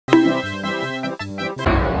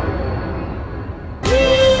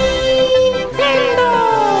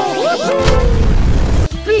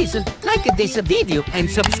guys, like this video and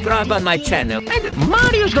subscribe on my channel. And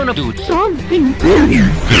Mario's gonna do something very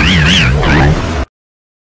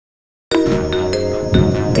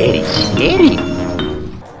scary.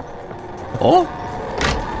 Oh.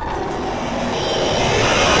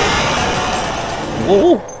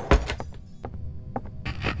 Oh.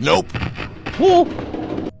 Nope. Oh.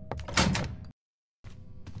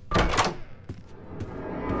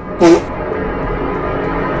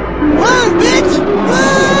 Run, bitch!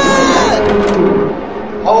 Run!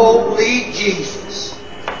 Holy Jesus.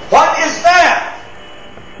 What is that?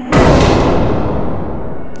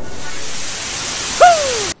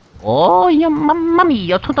 Oh, yeah, mamma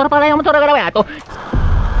mia, tutto parliamo tutto gravato.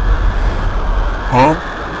 Huh?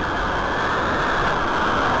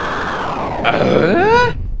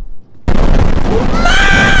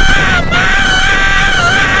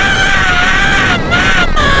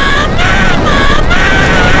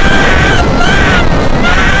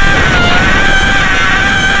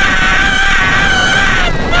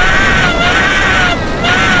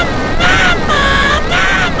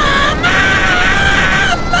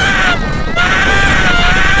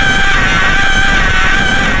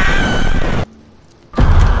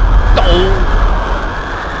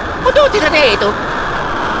 Tutti da detto.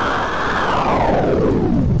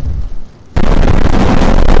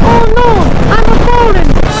 Oh no, I'm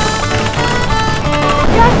falling.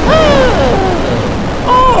 Yahoo!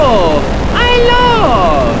 Oh, I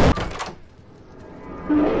love.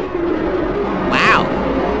 Wow.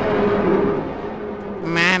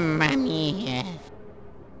 Mamma mia.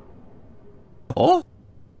 Oh.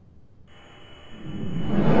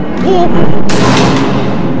 Oh.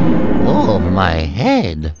 Oh, my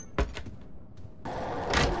head.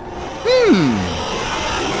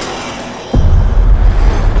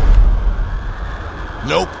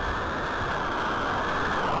 Nope.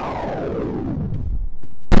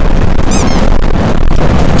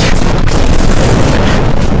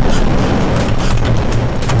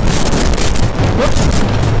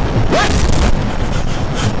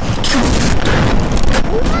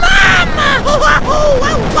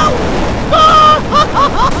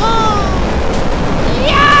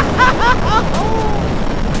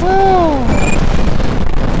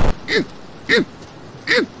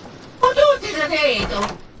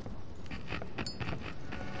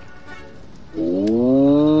 Ooh.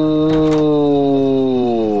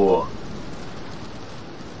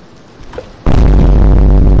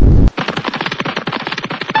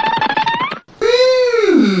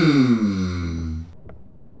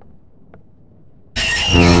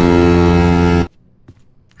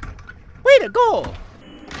 Way to go!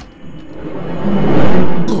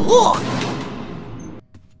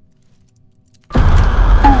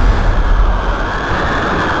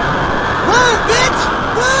 Run, bitch!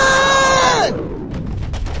 Run!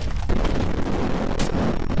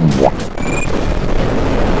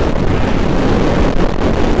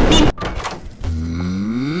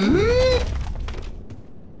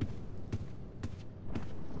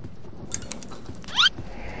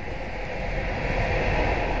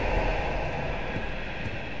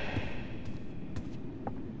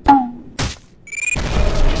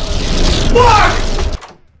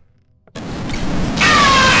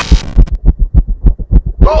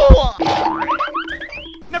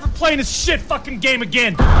 Never playing this shit fucking game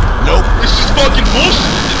again. Nope. This is fucking bullshit.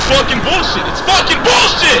 It's fucking bullshit. It's fucking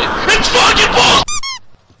bullshit. It's fucking bullshit.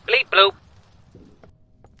 Bleep bloop.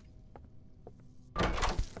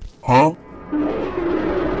 Huh?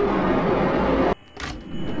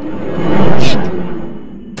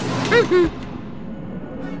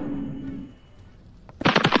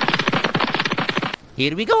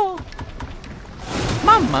 Here we go.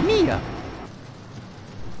 Mamma mia.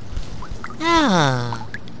 Ah.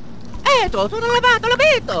 Tutto lavato, l'ho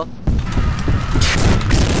visto.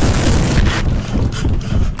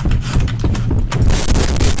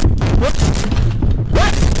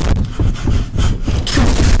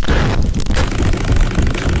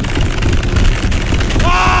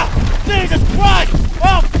 Ah! Jesus Christ!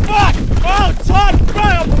 Oh fuck! Oh Todd!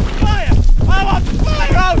 I'm on fire! I'm on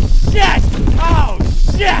fire! Oh shit! Oh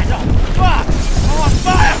shit! Oh fuck! I'm on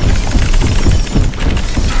fire!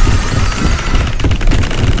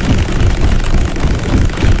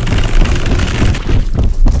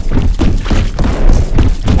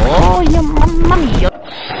 Oh, yeah, mamma mia.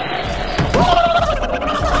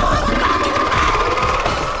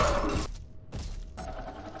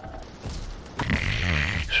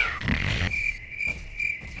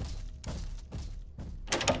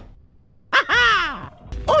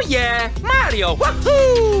 Oh yeah, Mario!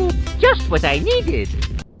 Woohoo! Just what I needed.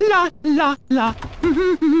 La la la.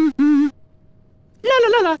 La la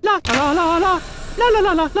la la la la la la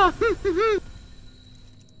la la la.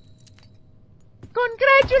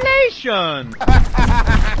 Congratulations!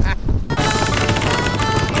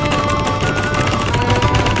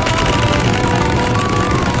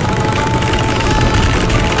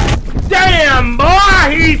 Damn, boy,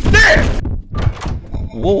 he's thick!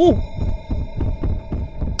 Whoa.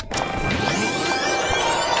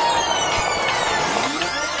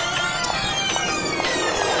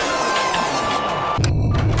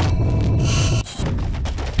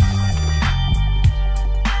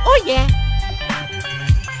 Oh yeah.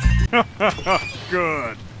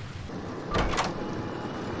 Good.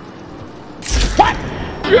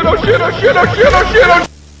 Shit, oh shit, oh shit, oh shit, oh shit, oh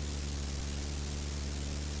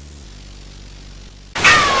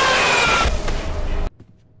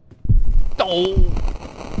Oh.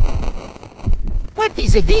 What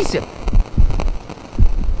is this?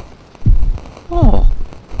 Oh.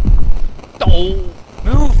 Oh.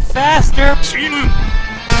 Move faster!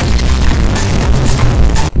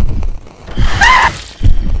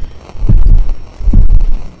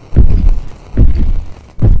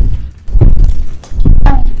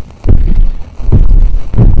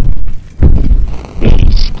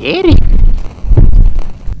 Scary.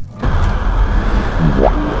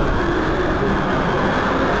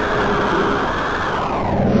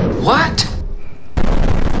 What?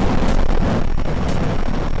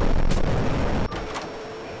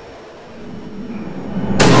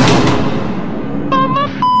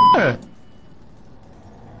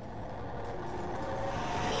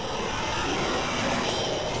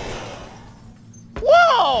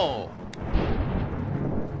 Whoa!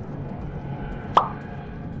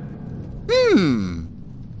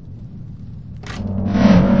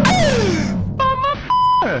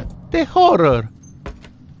 The horror.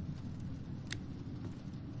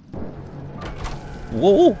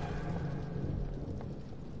 Whoa.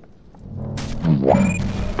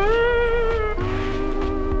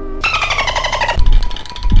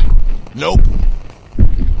 Nope.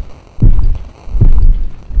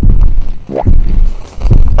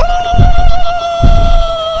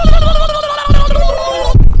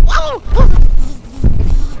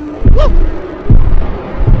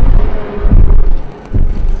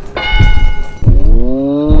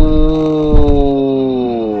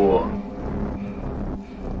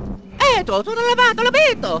 Sono lavato, l'ho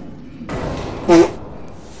visto!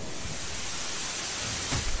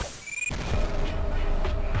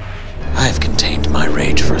 I've contained my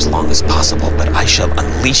rage for as long as possible, but I shall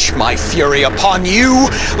unleash my fury upon you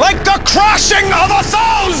like the crashing of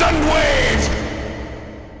 1,000 waves!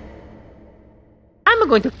 I'm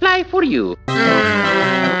going to fly for you.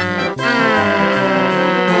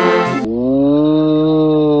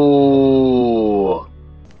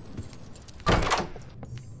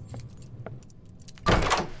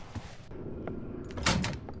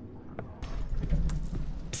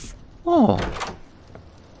 Oh.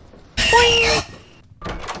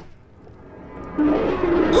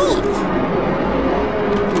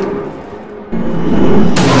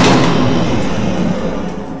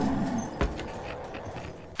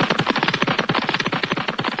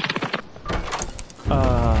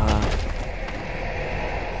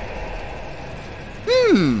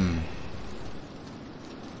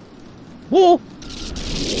 Whoa.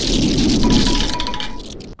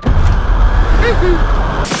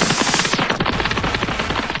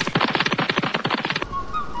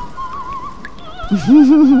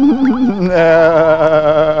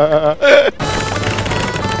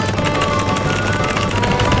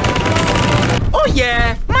 Oh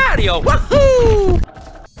yeah, Mario! Woohoo!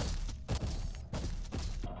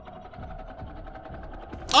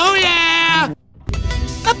 Oh yeah!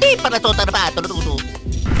 Tapi para total battle dulu.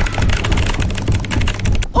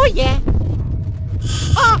 Oh yeah!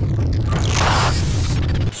 Ah!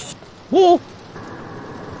 Whoa!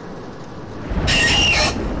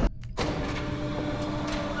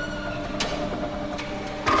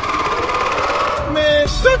 Man,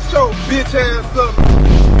 shut your bitch ass up.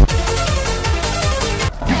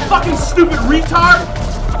 You fucking stupid retard!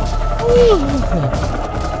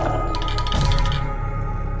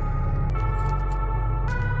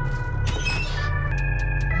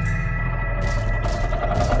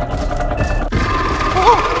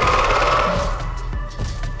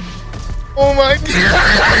 Oh my god.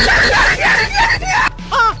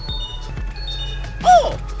 Ah!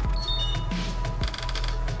 Oh!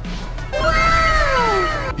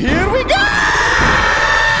 Wow! Here we go!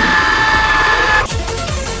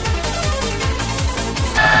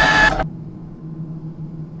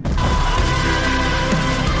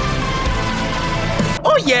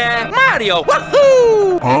 Oh yeah, Mario!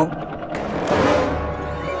 Woohoo! Huh?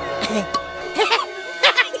 Okay.